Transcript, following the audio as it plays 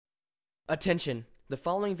Attention! The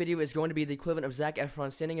following video is going to be the equivalent of Zac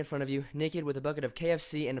Efron standing in front of you, naked with a bucket of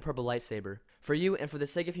KFC and a purple lightsaber. For you, and for the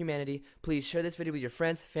sake of humanity, please share this video with your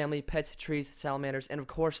friends, family, pets, trees, salamanders, and of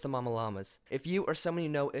course the mama llamas. If you or someone you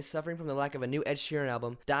know is suffering from the lack of a new Ed Sheeran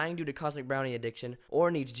album, dying due to cosmic brownie addiction, or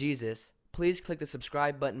needs Jesus, please click the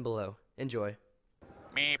subscribe button below. Enjoy.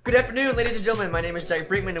 Good afternoon, ladies and gentlemen. My name is Jack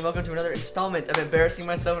Brinkman, and welcome to another installment of embarrassing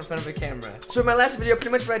myself in front of a camera. So in my last video, pretty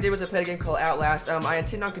much what I did was I played a game called Outlast. I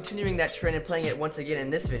intend on continuing that trend and playing it once again in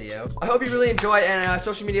this video. I hope you really enjoy, and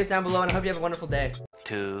social media is down below, and I hope you have a wonderful day.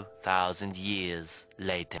 2,000 years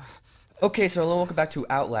later. Okay, so hello, welcome back to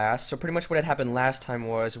Outlast. So pretty much what had happened last time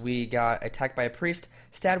was we got attacked by a priest,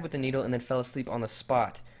 stabbed with a needle, and then fell asleep on the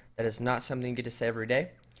spot. That is not something you get to say every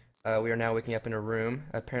day. We are now waking up in a room.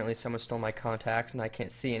 Apparently someone stole my contacts and I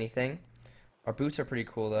can't see anything. Our boots are pretty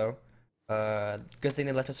cool though. Good thing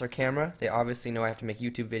they left us our camera. They obviously know I have to make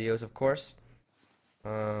YouTube videos, of course.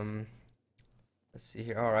 Let's see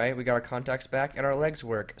here. Alright, we got our contacts back and our legs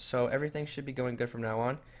work. So everything should be going good from now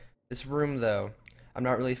on. This room though, I'm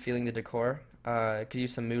not really feeling the decor. Could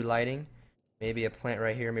use some mood lighting. Maybe a plant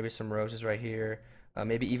right here, maybe some roses right here.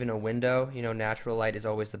 Maybe even a window. You know, natural light is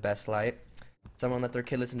always the best light. Someone let their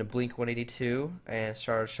kid listen to Blink 182 and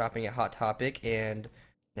started shopping at Hot Topic, and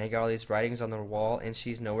they got all these writings on the wall, and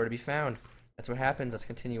she's nowhere to be found. That's what happens. Let's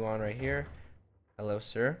continue on right here. Hello,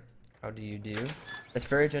 sir. How do you do? That's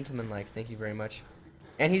very gentlemanlike. Thank you very much.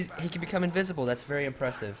 And he can become invisible. That's very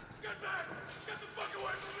impressive.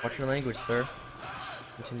 Watch your language, sir.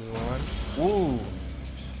 Continue on. Ooh.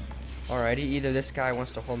 Alrighty. Either this guy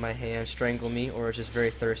wants to hold my hand, strangle me, or is just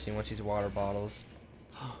very thirsty and wants these water bottles.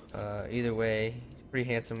 Either way, pretty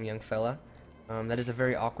handsome young fella. That is a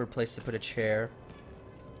very awkward place to put a chair.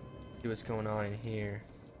 See what's going on in here.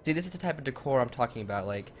 See, this is the type of decor I'm talking about.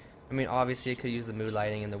 Like, I mean, obviously I could use the mood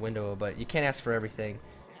lighting in the window, but you can't ask for everything.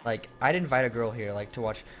 Like, I'd invite a girl here, like, to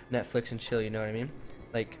watch Netflix and chill, you know what I mean?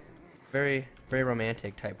 Like, very, very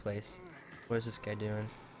romantic type place. What is this guy doing?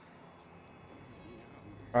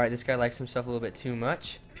 Alright, this guy likes himself a little bit too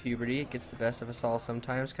much. Puberty gets the best of us all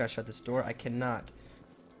sometimes. Can I shut this door? I cannot.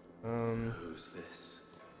 Who's this?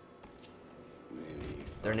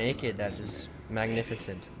 They're naked. That is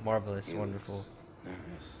magnificent, marvelous, wonderful.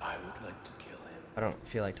 I would like to kill him. I don't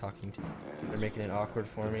feel like talking to them. They're making it awkward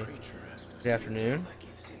for me. Good afternoon.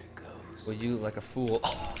 Well, you look like a fool.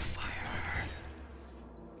 Oh, fire.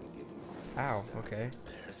 Ow, okay.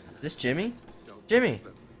 Is this Jimmy? Jimmy!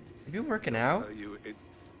 Have you been working out?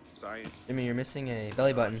 Jimmy, you're missing a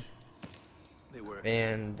belly button.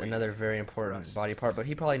 And another very important body part, but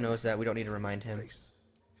he probably knows that. We don't need to remind him.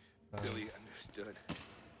 Billy understood.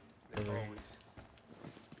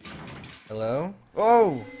 Hello?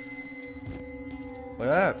 Whoa! What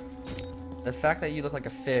up? The fact that you look like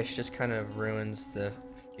a fish just kind of ruins the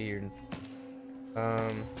fear.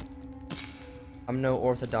 I'm no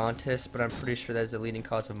orthodontist, but I'm pretty sure that is the leading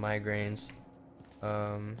cause of migraines.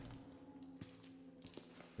 In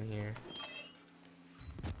here.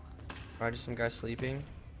 Alright, just some guy sleeping.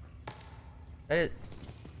 That it.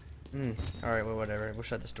 Alright, well, whatever. We'll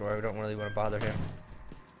shut this door. We don't really want to bother him.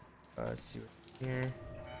 Let's see what's here.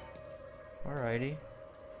 Alrighty.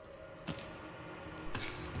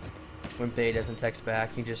 When Bay doesn't text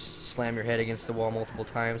back, you just slam your head against the wall multiple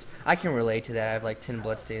times. I can relate to that. I have like 10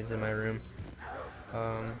 bloodstains in my room.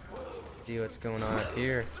 See what's going on up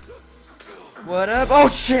here. What up? Oh,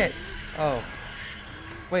 shit! Oh.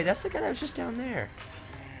 Wait, that's the guy that was just down there.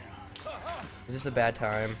 Is this a bad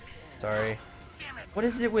time? Sorry. What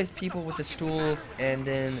is it with people with the stools and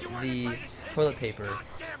then the toilet paper?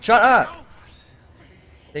 Shut up!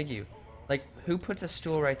 Thank you. Like, who puts a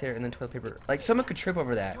stool right there and then toilet paper? Like, someone could trip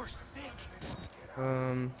over that.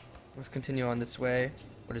 Let's continue on this way.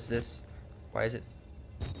 What is this? Why is it?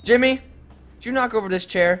 Jimmy! Did you knock over this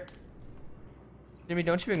chair? Jimmy,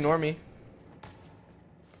 don't you ignore me.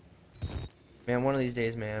 Man, one of these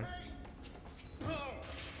days, man.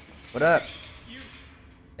 What up?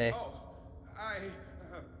 Hey.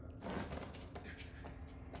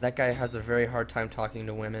 That guy has a very hard time talking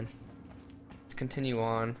to women. Let's continue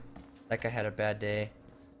on. That guy had a bad day.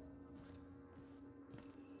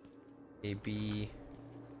 A B.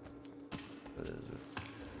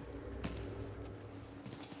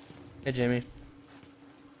 Hey, Jimmy.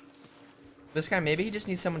 This guy, maybe he just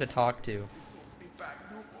needs someone to talk to.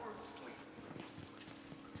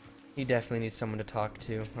 He definitely needs someone to talk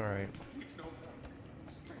to. Alright.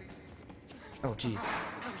 Oh, jeez.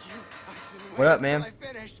 What up, man?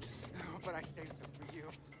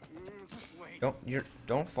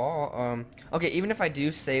 Don't fall. Okay, even if I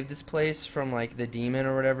do save this place from like the demon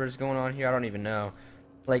or whatever is going on here, I don't even know.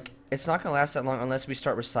 Like, it's not gonna last that long unless we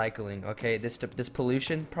start recycling. Okay, this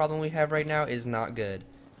pollution problem we have right now is not good.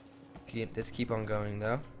 Let's keep on going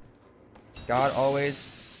though. God always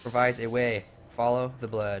provides a way. Follow the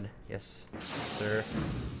blood. Yes, sir.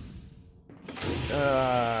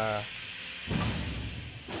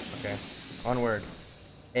 Okay, onward.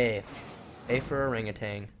 A for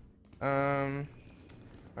orangutan. Alrighty.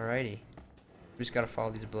 We just gotta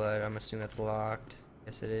follow these blood. I'm assuming that's locked.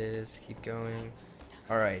 Yes, it is. Keep going.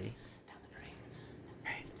 Alrighty.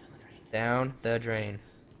 Down the drain.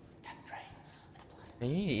 Man,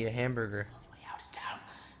 you need to eat a hamburger.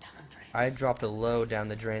 I dropped a load down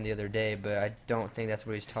the drain the other day, but I don't think that's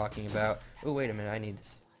what he's talking about. Oh, wait a minute. I need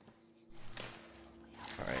this.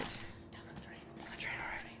 Alright.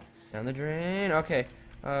 Down the drain. Okay.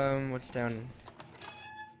 What's down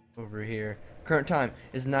over here? Current time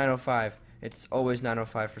is 9:05. It's always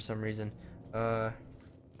 9:05 for some reason. They were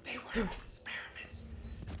experiments.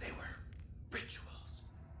 They were rituals.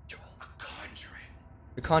 A conjuring.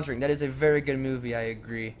 The Conjuring. That is a very good movie. I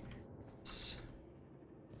agree.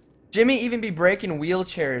 Jimmy even be breaking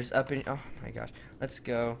wheelchairs up in. Oh my gosh. Let's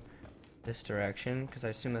go this direction because I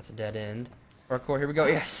assume that's a dead end. Parkour. Here we go.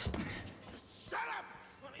 Yes. Shut up.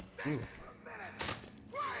 Let me think for a minute.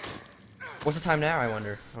 What's the time now? I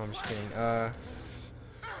wonder. Oh, I'm just kidding.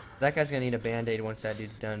 That guy's gonna need a band-aid once that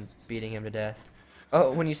dude's done beating him to death.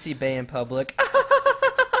 Oh, when you see Bay in public.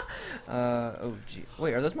 Oh gee.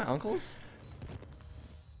 Wait, are those my uncles?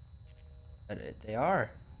 They are.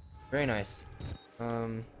 Very nice.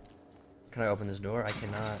 Can I open this door? I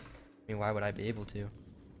cannot. I mean, why would I be able to?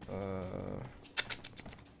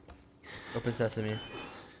 Open sesame.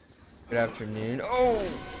 Good afternoon. Oh,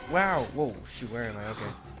 wow. Whoa, shoot, where am I?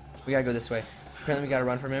 Okay. We gotta go this way. Apparently we gotta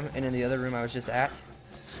run from him. And in the other room I was just at,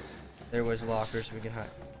 there was lockers we can hide.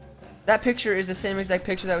 That picture is the same exact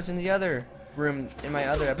picture that was in the other room in my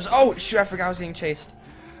other episode. Oh, shoot, I forgot I was getting chased.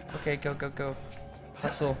 Okay, go, go, go.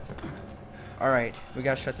 Hustle. Alright, we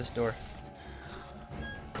gotta shut this door.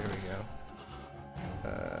 There we go.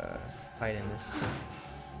 Let's hide in this.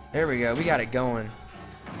 There we go. We got it going.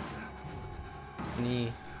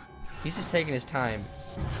 And he's just taking his time.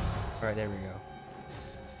 Alright, there we go.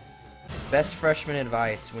 Best freshman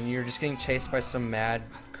advice. When you're just getting chased by some mad,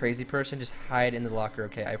 crazy person, just hide in the locker,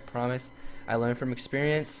 okay? I promise. I learned from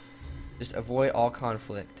experience. Just avoid all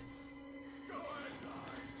conflict.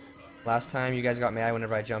 Last time you guys got mad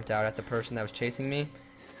whenever I jumped out at the person that was chasing me.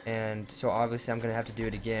 And so obviously I'm going to have to do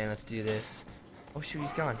it again. Let's do this. Oh shoot,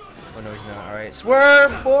 he's gone. Oh no, he's not. Alright,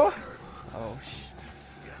 swerve, boy! Oh,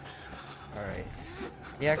 alright.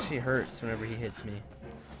 He actually hurts whenever he hits me.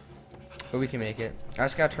 But we can make it. I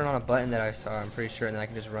just gotta turn on a button that I saw, I'm pretty sure, and then I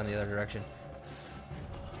can just run the other direction.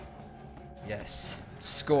 Yes.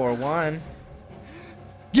 Score one.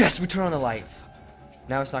 Yes, we turn on the lights.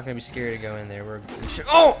 Now it's not gonna be scary to go in there.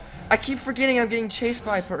 Oh! I keep forgetting I'm getting chased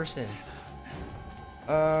by a person.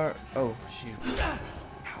 Oh, shoot. Ow.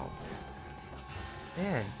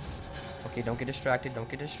 Man. Okay, don't get distracted. Don't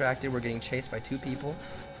get distracted. We're getting chased by two people.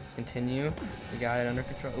 Continue. We got it under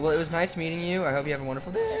control. Well, it was nice meeting you. I hope you have a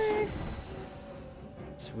wonderful day.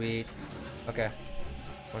 Sweet. Okay.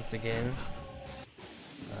 Once again.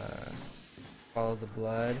 Follow the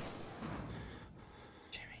blood.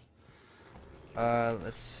 Jimmy.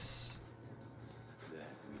 Let's... That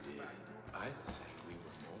we did. I'd say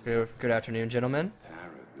we were more Good afternoon, gentlemen.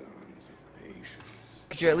 paragons of patience.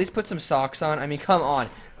 Could you at least put some socks on? I mean, come on.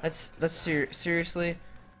 Let's seriously.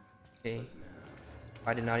 Okay.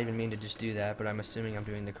 I did not even mean to just do that, but I'm assuming I'm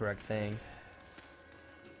doing the correct thing.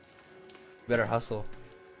 Better hustle.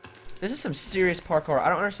 This is some serious parkour. I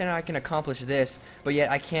don't understand how I can accomplish this, but yet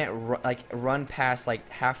I can't run past like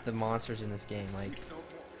half the monsters in this game. Like,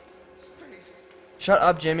 shut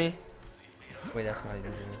up, Jimmy. Wait, that's not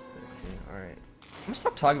even Jimmy's. All right. I'm gonna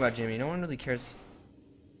stop talking about Jimmy. No one really cares.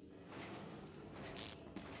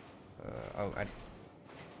 Oh,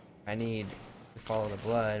 I need to follow the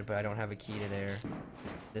blood, but I don't have a key to there.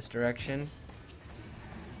 This direction.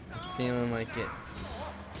 I'm feeling like it.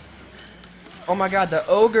 Oh my god, the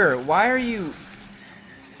ogre! Why are you...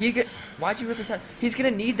 Why'd you rip his head? He's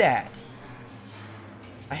gonna need that!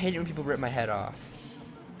 I hate it when people rip my head off.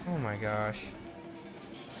 Oh my gosh.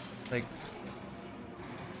 Like...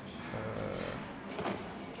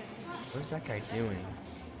 what is that guy doing?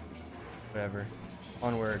 Whatever.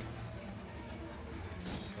 Onward.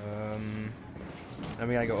 Then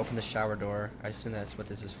we gotta go open the shower door. I assume that's what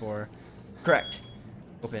this is for. Correct!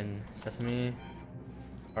 Open sesame.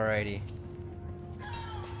 Alrighty.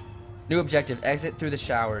 New objective, exit through the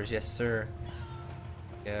showers. Yes, sir.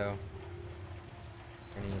 Go.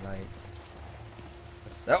 Any lights?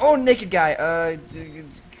 Oh, naked guy.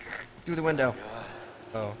 Through the window.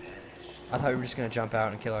 Oh. I thought we were just gonna jump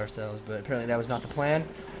out and kill ourselves, but apparently that was not the plan.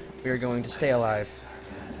 We are going to stay alive.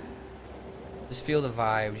 Just feel the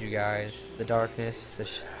vibes, you guys. The darkness,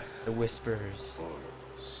 the whispers.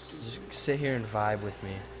 Just sit here and vibe with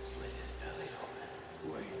me.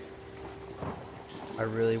 I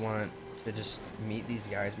really want to just meet these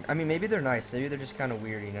guys. I mean, maybe they're nice. Maybe they're just kind of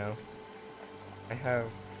weird, you know? I have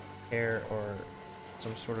hair or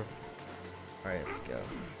some sort of... Alright, let's go.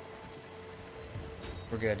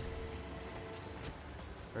 We're good.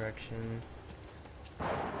 Correction.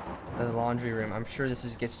 The laundry room. I'm sure this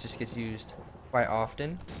just gets used quite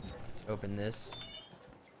often. Let's open this.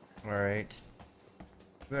 Alright.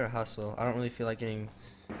 We better hustle. I don't really feel like getting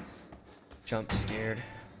jump scared.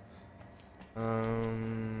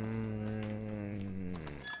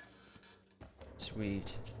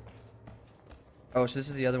 Sweet. Oh, so this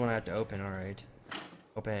is the other one I have to open. Alright.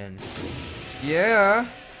 Open. Yeah!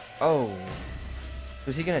 Oh.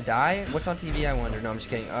 Was he gonna die? What's on TV, I wonder? No, I'm just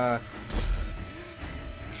kidding.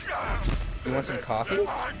 You want some coffee?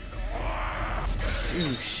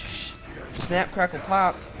 Ooh, shh. Snap, crackle,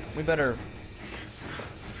 pop. We better...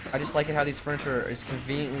 I just like it how these furniture is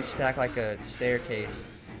conveniently stacked like a staircase.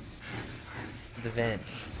 The vent.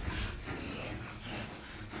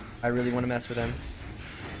 I really want to mess with him.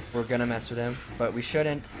 We're gonna mess with him, but we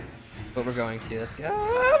shouldn't. But we're going to. Let's go.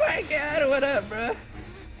 Oh my god, what up, bro?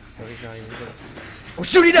 Oh, he's not even good. Oh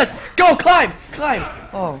shoot, he does! Go, climb! Climb!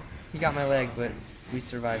 Oh, he got my leg, but we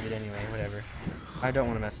survived it anyway, whatever. I don't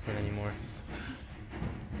want to mess with him anymore.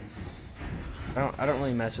 I don't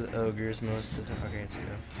really mess with ogres most of the time. Okay, let's go.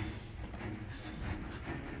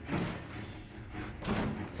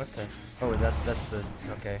 What the? Oh, that's the...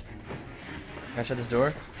 Okay. Can I shut this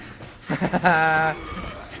door?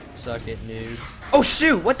 Suck it, nude. Oh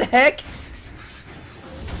shoot! What the heck?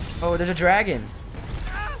 Oh, there's a dragon.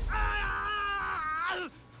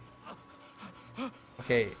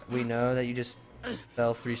 Okay, we know that you just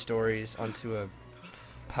fell 3 stories onto a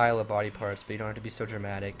pile of body parts, but you don't have to be so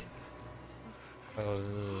dramatic. Oh,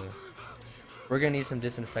 we're gonna need some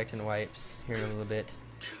disinfectant wipes here in a little bit.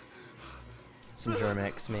 Some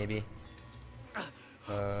Germex, maybe.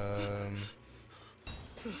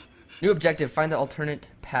 New objective: find the alternate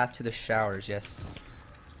path to the showers. Yes,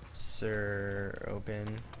 sir.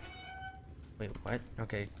 Open. Wait, what?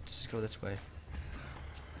 Okay, just go this way.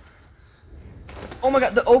 Oh my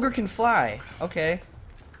god, the ogre can fly. Okay.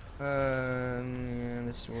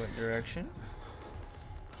 This what direction?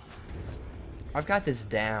 I've got this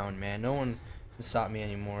down, man. No one can stop me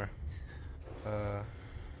anymore.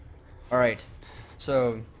 Alright.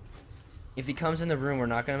 So, if he comes in the room, we're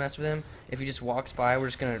not gonna mess with him. If he just walks by, we're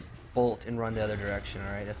just gonna bolt and run the other direction,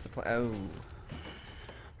 alright? That's the plan. Oh.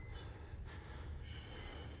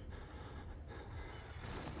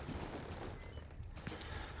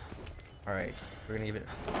 Alright, we're gonna give it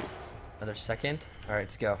another second. Alright,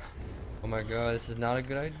 let's go. Oh my god, this is not a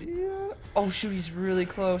good idea. Oh shoot, he's really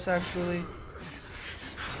close, actually.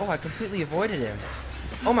 Oh, I completely avoided him.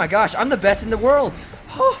 Oh my gosh, I'm the best in the world.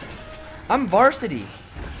 Oh, I'm varsity.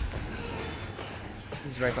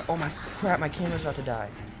 He's right by. Oh my crap, my camera's about to die.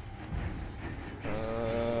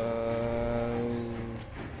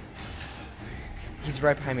 He's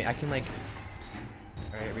right behind me. I can like...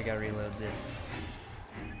 Alright, we gotta reload this.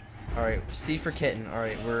 Alright, C for kitten.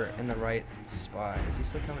 Alright, we're in the right spot. Is he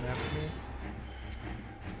still coming after me?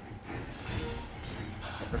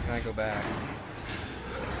 Or can I go back?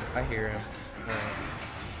 I hear him. Alright.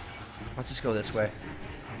 Let's just go this way.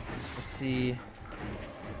 Let's see. He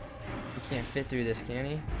can't fit through this, can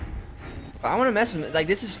he? But I want to mess with him. Like,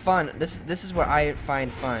 this is fun. This is what I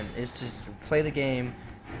find fun. Is just play the game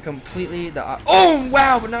completely the... Oh,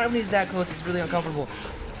 wow! But not when he's that close. It's really uncomfortable.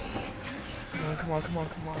 Come on, come on, come on,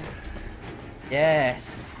 come on.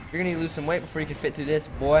 Yes! You're gonna lose some weight before you can fit through this,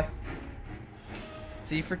 boy.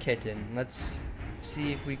 C for kitten. Let's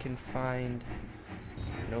see if we can find...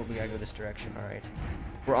 Nope, we gotta go this direction. Alright.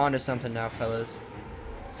 We're on to something now, fellas.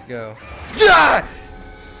 Let's go. Ah!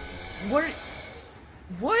 What?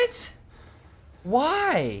 What?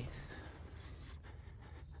 Why?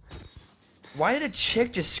 Why did a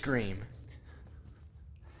chick just scream?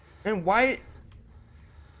 And why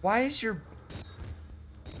is your...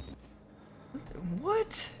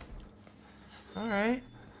 What? Alright.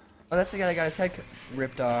 Oh, that's the guy that got his head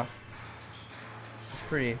ripped off. It's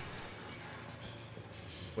pretty...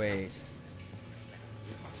 Wait.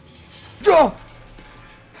 Oh!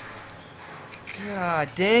 God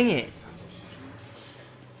dang it.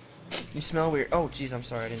 You smell weird. Oh, jeez, I'm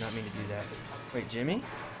sorry. I did not mean to do that. Wait, Jimmy?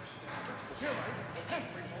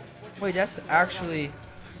 Wait, that's the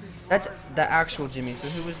actual Jimmy. So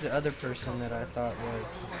who was the other person that I thought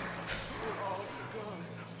was?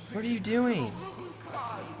 What are you doing?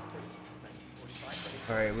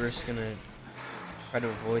 Alright, we're just gonna try to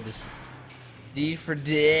avoid this. D for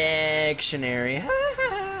dictionary.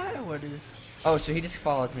 What is... Oh, so he just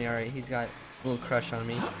follows me. Alright, he's got a little crush on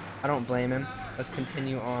me. I don't blame him. Let's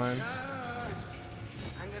continue on.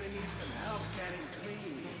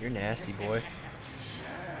 You're nasty, boy.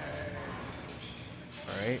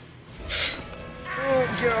 Alright.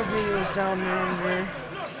 Oh, get off me, you little salamander.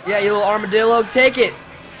 Yeah, you little armadillo. Take it!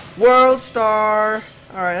 World star!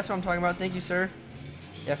 Alright, that's what I'm talking about. Thank you, sir.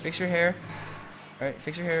 Yeah, fix your hair. Alright,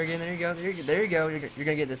 fix your hair again. There you go. There you go. You're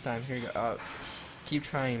gonna get this time. Here you go. Oh, keep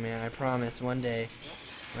trying, man. I promise. One day.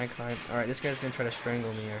 When I climb. Alright, this guy's gonna try to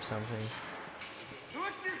strangle me or something.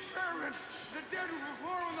 What's the experiment? The dead will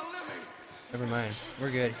perform on the living. Never mind.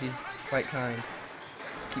 We're good. He's quite kind.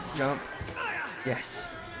 Keep jump. Yes.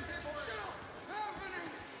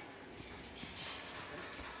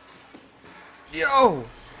 Yo!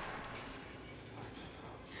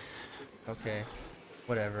 Okay.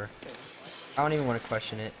 Whatever. I don't even want to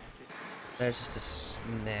question it. That's just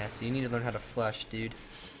nasty. You need to learn how to flush, dude.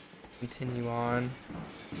 Continue on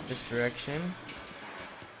this direction.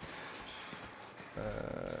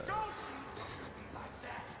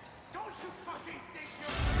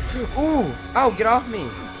 Ooh! Oh, get off me!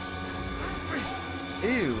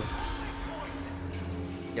 Ew.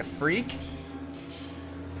 You freak.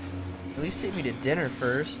 At least take me to dinner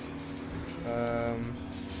first.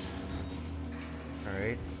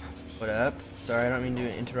 Alright. What up? Sorry, I don't mean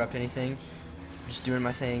to interrupt anything. I'm just doing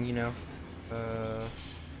my thing, you know.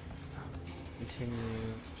 Continue.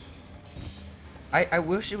 I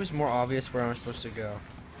wish it was more obvious where I'm supposed to go.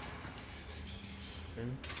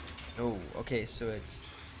 Oh, okay, so it's...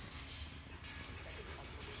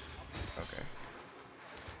 Okay.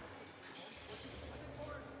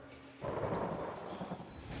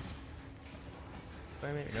 Wait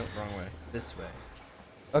a minute. Nope, wrong way. This way.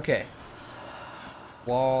 Okay.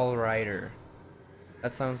 Wall Rider.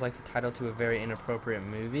 That sounds like the title to a very inappropriate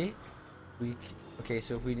movie. Okay,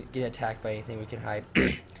 so if we get attacked by anything, we can hide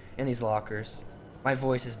in these lockers. My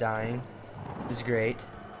voice is dying. This is great.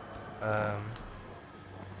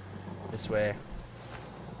 This way.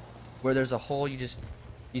 Where there's a hole, you just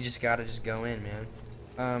gotta just go in,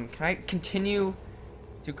 man. Can I continue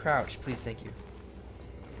to crouch, please? Thank you.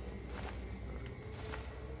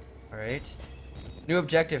 Alright. New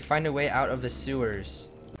objective, find a way out of the sewers.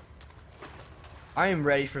 I am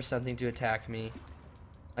ready for something to attack me.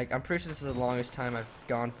 Like, I'm pretty sure this is the longest time I've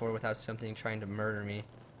gone for without something trying to murder me.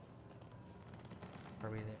 Are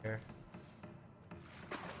we there?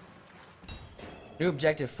 New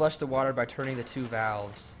objective, flush the water by turning the 2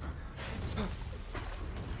 valves.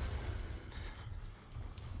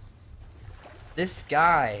 This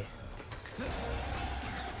guy.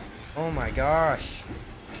 Oh my gosh.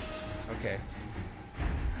 Okay.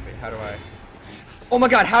 Wait, how do I... Oh my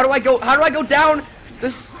god, how do I go down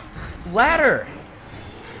this ladder?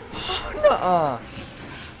 Nuh-uh.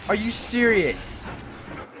 Are you serious?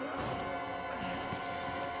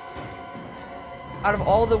 Out of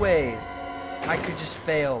all the ways I could just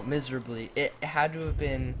fail miserably, it had to have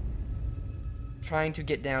been trying to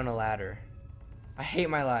get down a ladder. I hate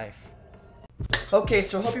my life. Okay,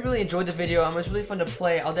 so I hope you really enjoyed the video. It was really fun to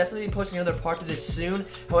play. I'll definitely be posting another part to this soon.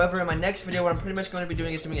 However, in my next video, what I'm pretty much going to be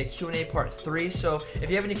doing is doing a Q&A part 3. So if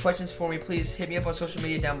you have any questions for me, please hit me up on social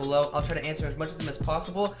media down below. I'll try to answer as much of them as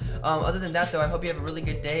possible. Other than that, though, I hope you have a really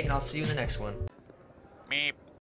good day, and I'll see you in the next one. Meep.